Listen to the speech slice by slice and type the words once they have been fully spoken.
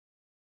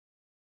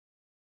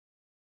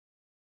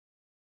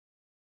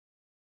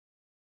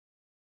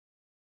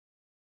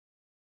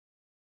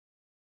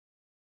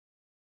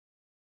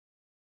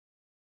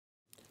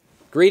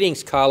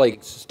Greetings,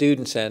 colleagues,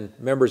 students, and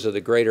members of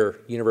the greater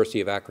University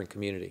of Akron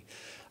community.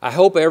 I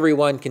hope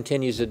everyone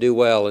continues to do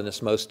well in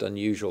this most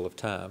unusual of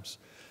times.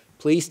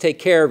 Please take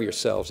care of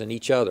yourselves and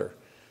each other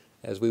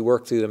as we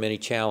work through the many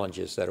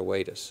challenges that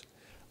await us.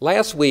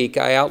 Last week,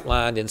 I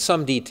outlined in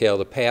some detail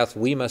the path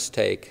we must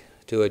take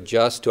to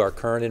adjust to our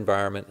current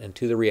environment and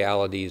to the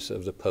realities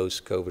of the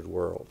post-COVID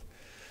world.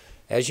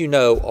 As you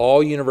know,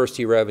 all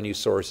university revenue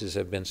sources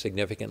have been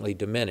significantly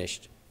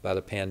diminished by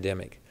the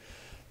pandemic.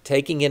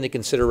 Taking into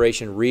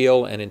consideration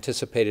real and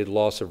anticipated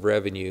loss of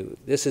revenue,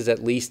 this is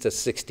at least a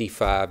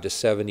 $65 to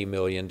 $70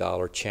 million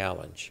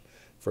challenge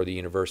for the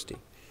university.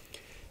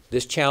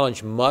 This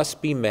challenge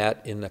must be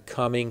met in the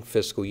coming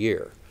fiscal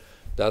year.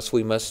 Thus,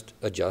 we must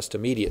adjust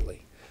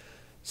immediately.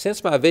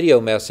 Since my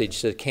video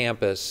message to the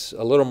campus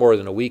a little more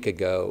than a week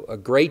ago, a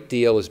great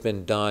deal has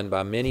been done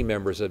by many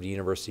members of the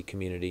university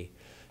community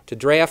to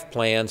draft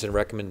plans and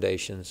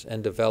recommendations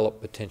and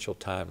develop potential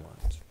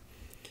timelines.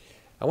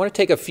 I want to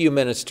take a few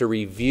minutes to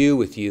review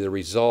with you the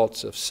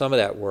results of some of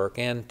that work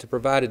and to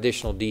provide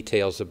additional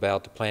details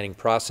about the planning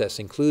process,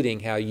 including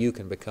how you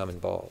can become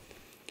involved.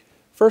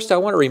 First, I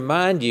want to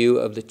remind you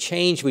of the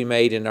change we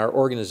made in our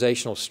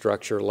organizational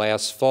structure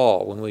last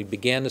fall when we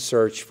began the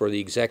search for the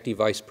Executive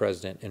Vice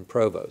President and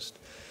Provost.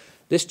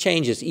 This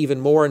change is even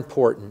more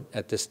important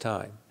at this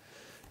time.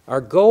 Our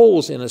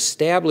goals in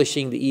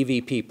establishing the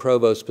EVP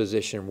Provost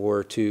position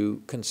were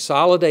to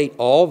consolidate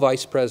all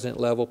Vice President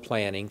level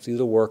planning through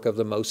the work of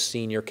the most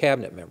senior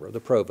cabinet member,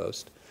 the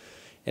Provost,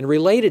 and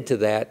related to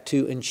that,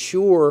 to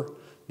ensure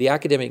the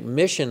academic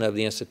mission of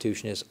the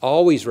institution is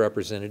always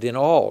represented in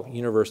all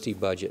university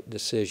budget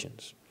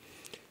decisions.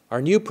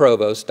 Our new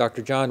Provost,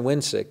 Dr. John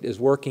Winsick, is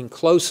working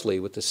closely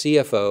with the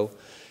CFO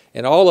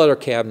and all other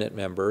cabinet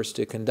members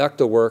to conduct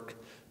the work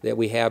that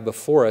we have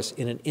before us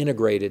in an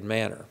integrated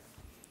manner.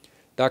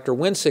 Dr.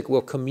 Winsick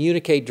will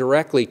communicate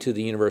directly to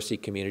the university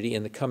community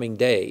in the coming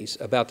days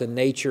about the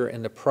nature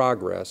and the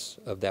progress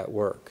of that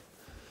work.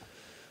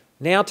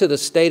 Now to the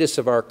status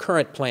of our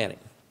current planning.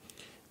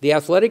 The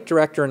athletic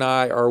director and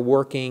I are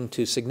working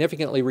to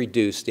significantly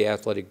reduce the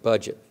athletic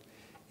budget,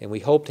 and we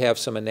hope to have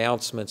some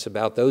announcements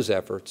about those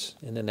efforts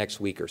in the next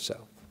week or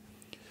so.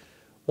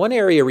 One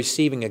area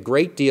receiving a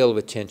great deal of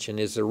attention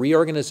is the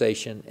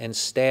reorganization and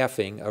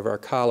staffing of our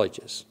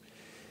colleges.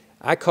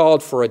 I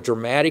called for a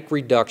dramatic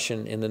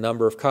reduction in the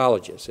number of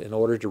colleges in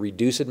order to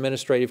reduce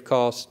administrative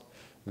costs,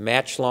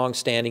 match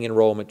long-standing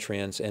enrollment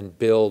trends, and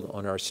build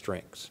on our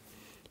strengths.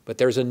 But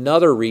there's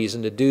another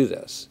reason to do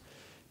this,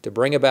 to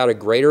bring about a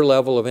greater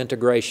level of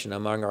integration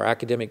among our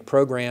academic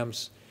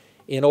programs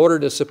in order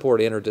to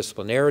support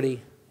interdisciplinarity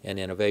and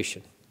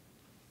innovation.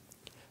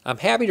 I'm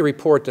happy to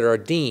report that our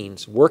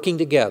deans, working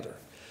together,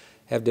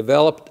 have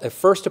developed a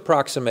first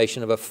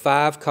approximation of a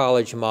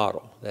 5-college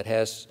model that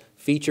has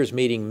features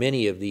meeting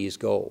many of these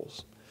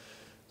goals.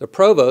 The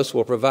Provost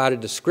will provide a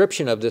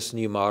description of this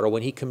new model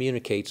when he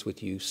communicates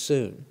with you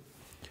soon.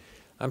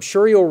 I'm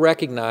sure you'll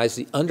recognize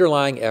the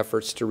underlying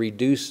efforts to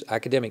reduce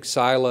academic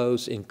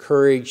silos,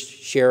 encourage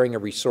sharing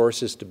of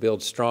resources to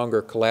build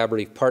stronger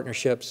collaborative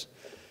partnerships,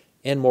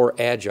 and more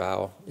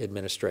agile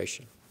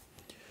administration.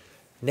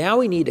 Now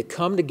we need to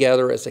come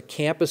together as a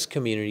campus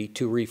community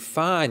to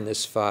refine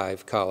this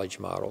 5-college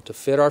model to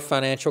fit our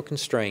financial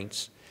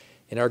constraints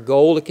and our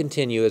goal to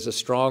continue as a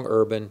strong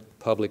urban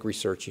public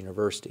research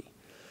university.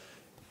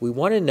 We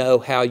want to know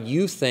how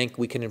you think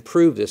we can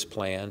improve this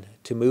plan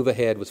to move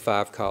ahead with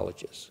 5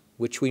 colleges,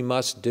 which we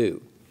must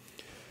do.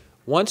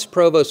 Once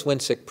Provost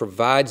Winsick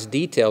provides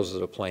details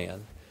of the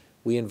plan,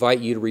 we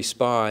invite you to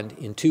respond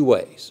in 2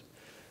 ways.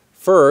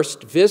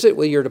 First, visit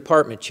with your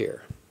department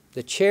chair.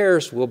 The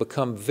chairs will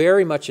become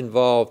very much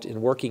involved in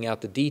working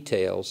out the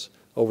details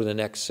over the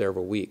next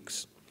several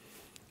weeks.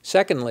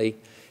 Secondly,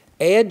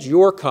 add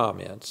your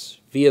comments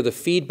via the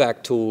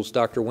feedback tools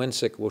Dr.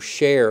 Winsick will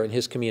share in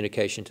his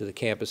communication to the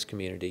campus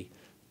community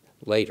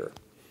later.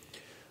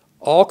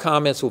 All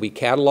comments will be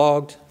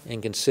cataloged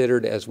and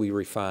considered as we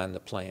refine the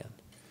plan.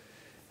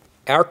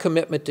 Our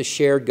commitment to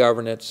shared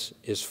governance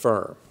is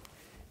firm.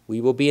 We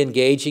will be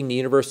engaging the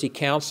University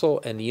Council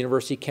and the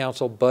University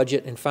Council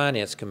Budget and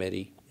Finance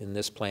Committee in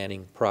this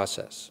planning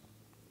process.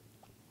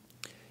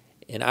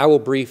 And I will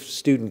brief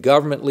student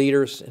government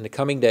leaders in the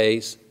coming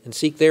days and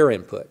seek their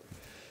input.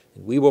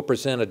 We will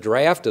present a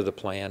draft of the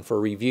plan for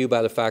review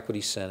by the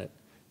Faculty Senate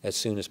as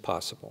soon as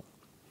possible.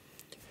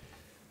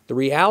 The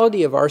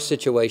reality of our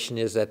situation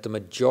is that the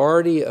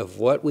majority of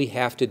what we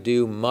have to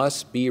do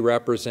must be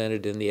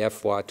represented in the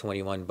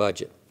FY21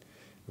 budget.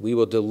 We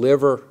will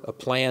deliver a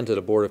plan to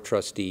the Board of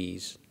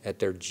Trustees at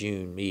their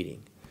June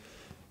meeting.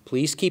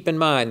 Please keep in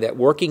mind that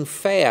working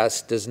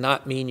fast does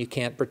not mean you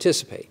can't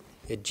participate.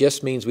 It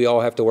just means we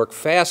all have to work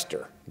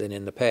faster than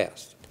in the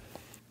past.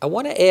 I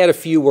want to add a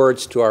few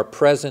words to our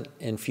present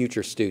and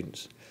future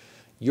students.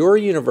 Your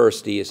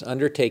university is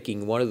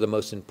undertaking one of the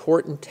most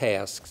important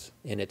tasks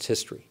in its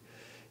history.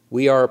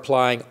 We are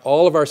applying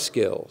all of our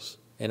skills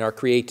and our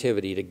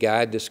creativity to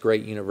guide this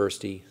great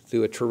university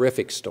through a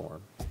terrific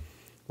storm.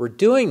 We're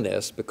doing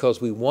this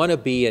because we want to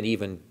be an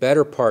even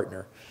better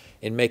partner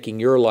in making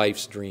your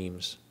life's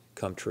dreams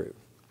come true.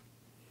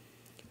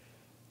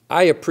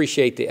 I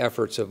appreciate the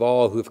efforts of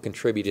all who have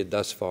contributed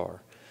thus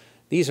far.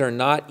 These are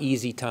not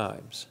easy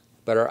times,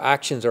 but our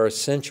actions are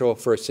essential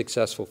for a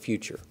successful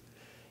future.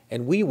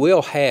 And we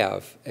will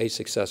have a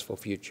successful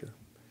future.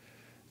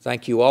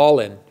 Thank you all,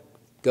 and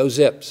go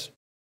Zips.